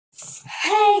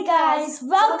Hey guys,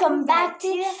 welcome back to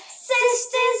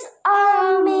Sisters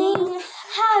Army.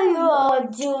 How you all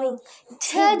doing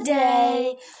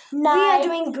today? We are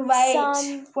doing great.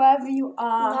 Sun, wherever you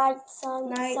are. night,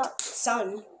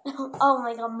 Sun. Oh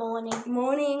my god, morning.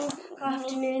 Morning,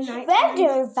 afternoon, night. We're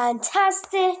doing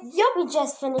fantastic. Yep. We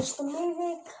just finished the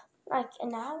movie like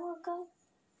an hour ago.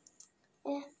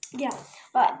 Yeah.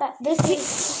 But this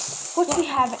is what we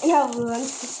have in our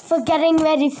lunch. For getting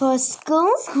ready for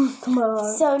school. School's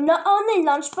tomorrow. So not only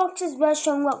lunch boxes, we're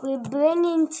showing what we're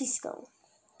bringing to school.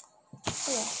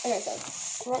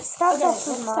 Let's start off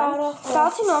with mine.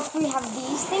 Starting off, we have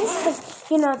these things because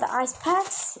the ice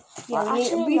packs. Yeah,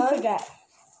 we forget.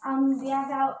 We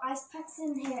have our ice packs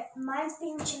in here. Mine's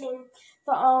been chilling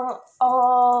for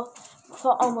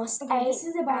almost 8 This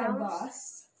is about a hours.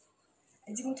 bus.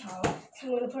 As you can tell, so I'm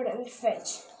going to put it in the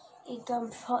fridge. You can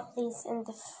put these in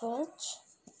the fridge.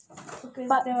 Because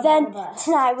But then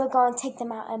tonight we're going to take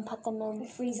them out and put them in the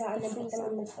freezer and then put them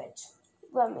in the fridge.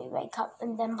 When we wake up,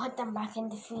 and then put them back in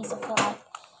the freezer for like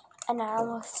an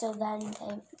hour, so then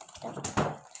they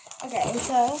Okay, and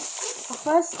so the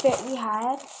first bit we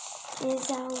had is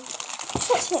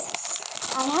chips.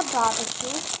 I have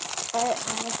barbecue. I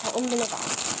have put them in the bag.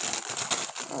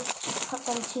 Let's just put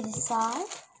them to the side.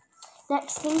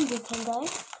 Next thing you can go.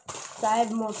 So I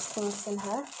have more things in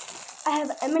her. I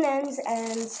have M&M's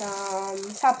and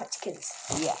some Sour Patch Kids.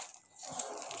 Yeah.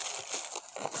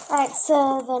 Alright,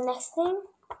 so the next thing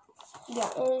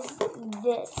is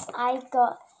this. I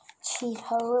got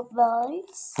Cheeto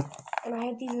Balls. And I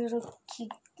have these little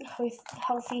cute,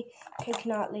 healthy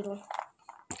coconut little.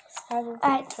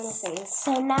 Alright,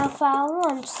 so now for our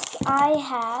lunch, I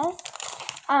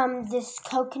have this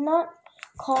corn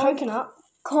tuna.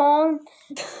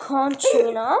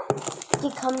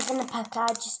 It comes in a packet.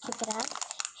 I just took it out.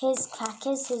 Here's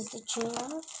crackers. Here's the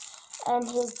tuna, and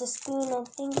here's the spoon. I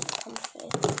think it comes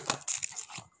with.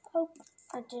 Oh,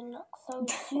 I did not close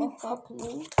it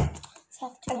properly. So I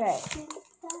have to okay.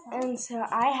 And so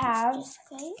I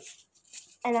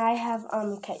have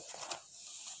cake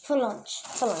for lunch.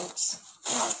 Oh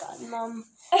my god, Mum!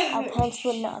 Our parents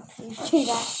would not approve of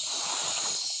that.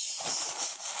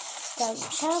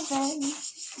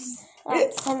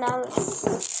 Right, so now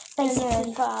it's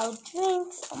basically for our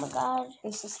drinks. Oh my god.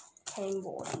 This is plain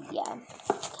water. Yeah.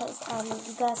 Because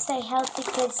you gotta stay healthy,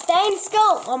 kids. Stay in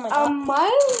school! Oh my god.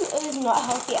 Mine is not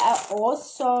healthy at all,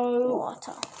 so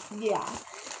Water. yeah.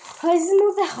 Because it's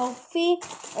not that healthy,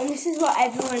 and this is what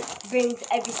everyone brings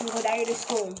every single day to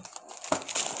school.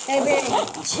 They bring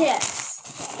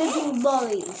chips. They bring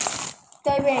lollies.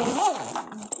 They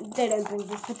don't bring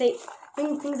this, but they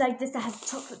bring things like this that have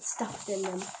chocolate stuffed in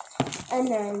them. And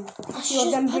then a few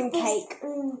of them bring cake.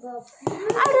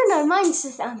 I don't know, mine's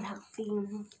just unhealthy.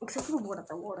 Except for the water.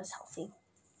 The water's healthy.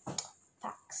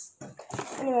 Facts.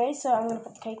 Anyway, so I'm going to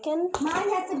put the cake in. Mine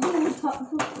had to be in the pot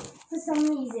for some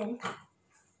reason.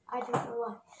 I don't know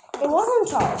why. It wasn't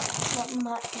top.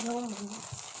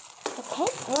 Okay.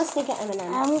 Let's take an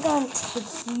M&M. I'm going to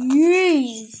take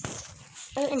these.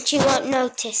 And she won't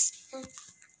notice.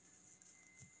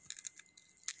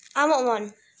 I want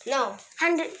one. No.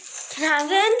 Can I have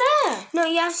it in there? No,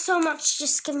 you have so much.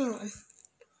 Just give me one.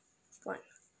 One.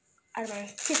 Out of my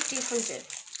 1,500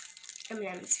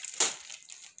 M&M's.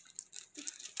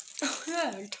 Oh,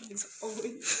 yeah. Tongue's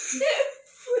always.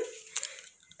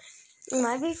 It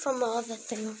might be from the other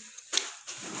thing.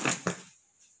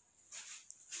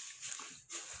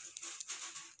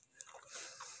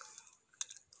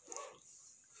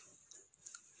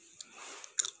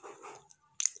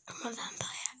 I'm a vampire.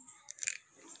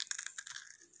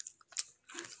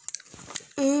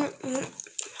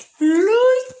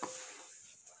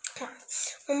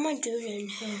 What am I doing in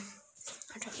here?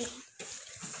 I don't know.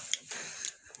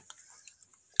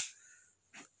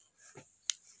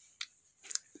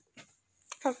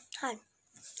 Oh, hi.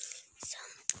 So,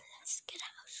 let's get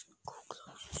our school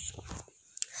clothes.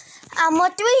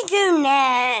 What do we do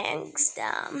next?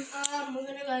 We're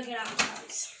gonna go get our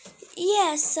clothes.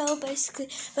 Yeah, so basically,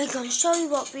 we're going to show you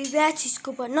what we wear to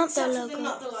school, but not the logo.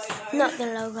 Not the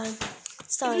logo.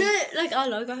 Sorry. Like our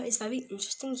logo is very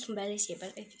interesting. You can barely see it,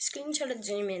 but if you screenshot it,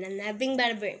 zoom in, and there, bing,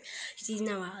 bada, boom, you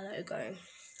know our logo.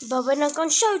 But we're not going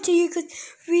to show it to you because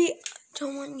we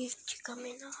don't want you to come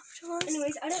in afterwards.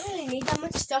 Anyways, I don't really need that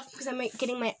much stuff because I'm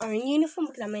getting my own uniform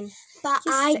because I'm in. But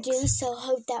I do, so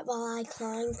hold that while I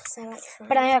climb because I like climbing.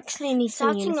 But I actually need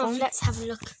some uniform. Starting off, let's have a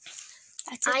look.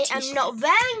 I am not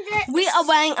wearing this. We are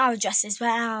wearing our dresses.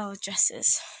 Wear our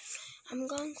dresses. I'm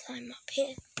going to climb up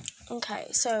here. Okay,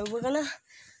 so we're going to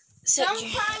Don't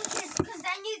climb this because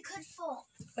then you could fall.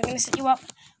 We're going to set you up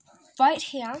right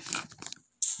here.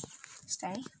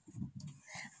 day.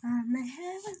 My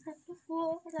hair was like the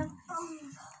water.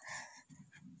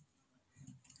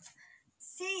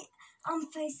 See,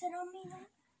 face it on me now.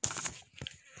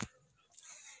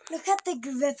 Look at the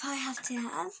grip I have to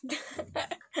have.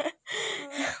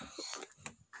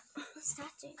 What's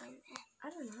that doing there? I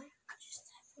don't know. Just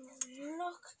having a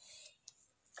look.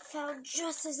 If our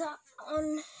dresses are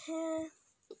on here.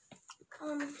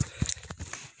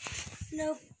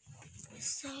 Nope.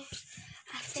 So I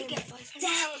have to get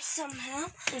down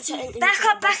somehow. Back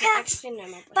up. Back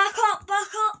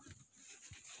up.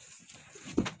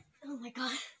 Oh my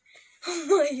god.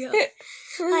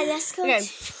 Right, let's go. Okay.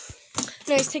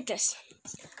 No, let's take this.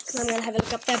 Because I'm going to have a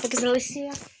look up there because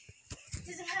Alicia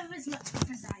doesn't have as much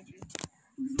stuff as I do.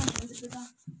 Because my hands are bigger.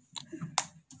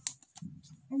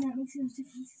 And that makes a huge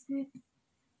difference, isn't it?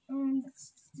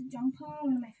 That's the jumper,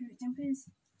 one of my favourite jumpers.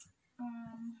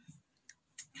 I'm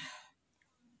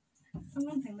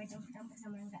going to bring my jumper down because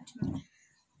I'm wearing that tomorrow.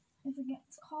 If it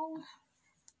gets cold.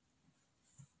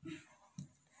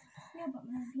 Yeah, but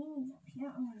my beanie's up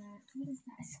here. I'm gonna. What is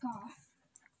that? A scarf.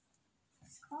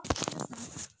 Scarf? What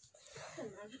is that? I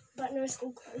don't know. But no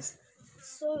school clothes.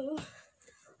 So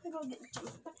I'm gonna get the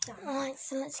jumper back down. Alright,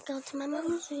 so let's go to my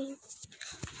mum's room. Oh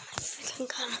my freaking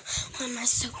god. Why am I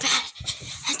so bad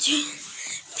at doing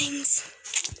things?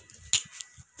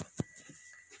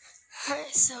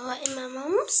 Alright, so we're in my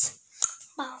mum's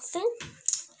bathroom.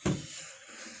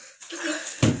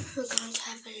 We're going to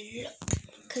have a look.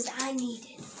 Because I need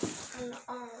it. And,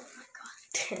 oh my god.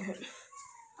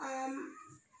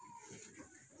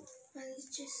 Let's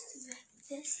just like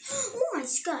this. Oh, my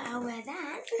skirt, I'll wear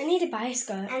that. I need to buy a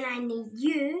skirt. And I need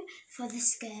you for the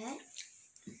skirt.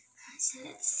 So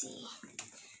let's see.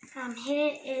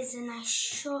 Here is a nice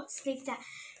short sleeve that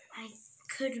I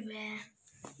could wear.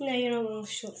 No, you're not wearing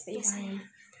short sleeve. Yes, I am.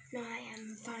 No, I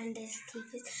am. Fine, there's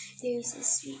there's a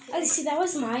sweet. Oh, see, that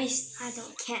was my. I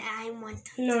don't care. I want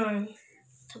to. No.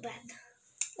 To bed.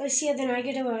 Oh, see, then I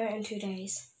get to wear it in 2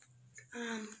 days.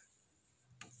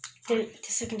 The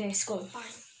second day of school.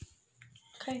 Fine.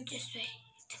 Okay. Just wait.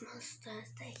 Tomorrow's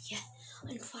Thursday. Yeah.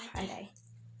 On Friday.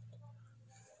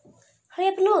 Hurry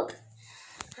up and look.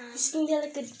 It's going to be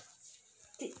like a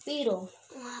beetle.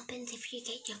 What happens if you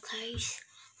get your clothes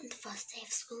on the first day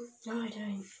of school? No, I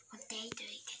don't. What day do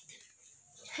you get them?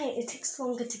 Hey, it takes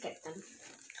longer to get them.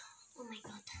 Oh my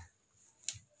god.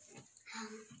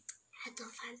 I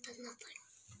don't find nothing.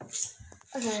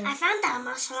 Okay. I found out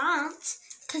martial arts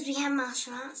because we have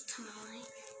martial arts tomorrow.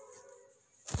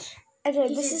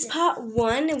 Okay, this is part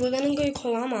 1, and we're gonna go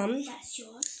call our mum. That's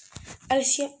yours.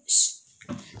 Alicia, shh.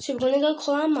 So we're gonna go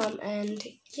call our mum, and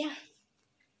yeah.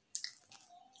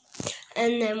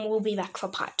 And then we'll be back for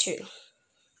part 2.